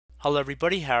Hello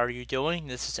everybody, how are you doing?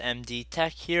 This is MD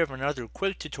Tech here with another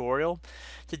quick tutorial.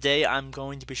 Today I'm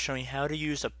going to be showing how to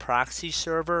use a proxy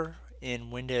server in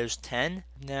Windows 10.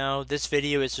 Now this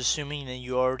video is assuming that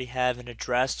you already have an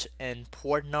address and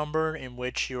port number in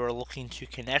which you are looking to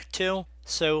connect to.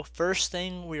 So first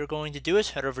thing we are going to do is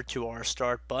head over to our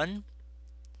start button,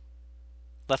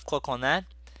 left click on that,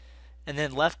 and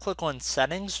then left click on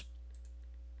settings.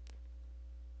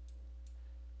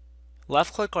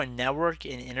 Left click on Network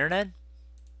and Internet.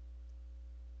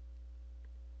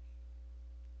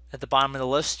 At the bottom of the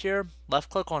list here, left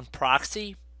click on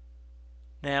Proxy.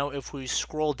 Now if we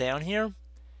scroll down here,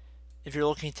 if you're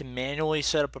looking to manually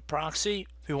set up a proxy,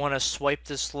 we want to swipe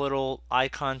this little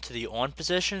icon to the on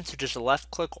position, so just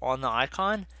left click on the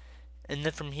icon, and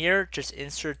then from here just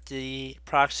insert the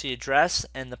proxy address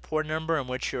and the port number in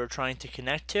which you're trying to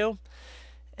connect to.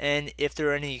 And if there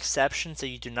are any exceptions that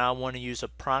you do not want to use a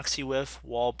proxy with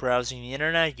while browsing the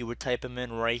internet, you would type them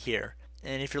in right here.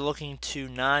 And if you're looking to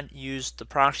not use the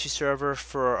proxy server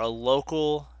for a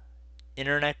local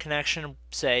internet connection,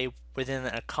 say within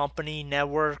a company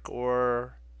network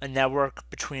or a network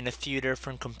between a few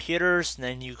different computers,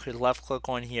 then you could left click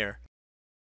on here.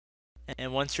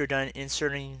 And once you're done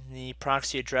inserting the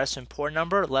proxy address and port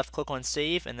number, left click on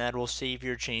save, and that will save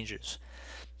your changes.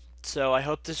 So I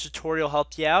hope this tutorial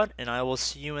helped you out, and I will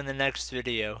see you in the next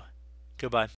video. Goodbye.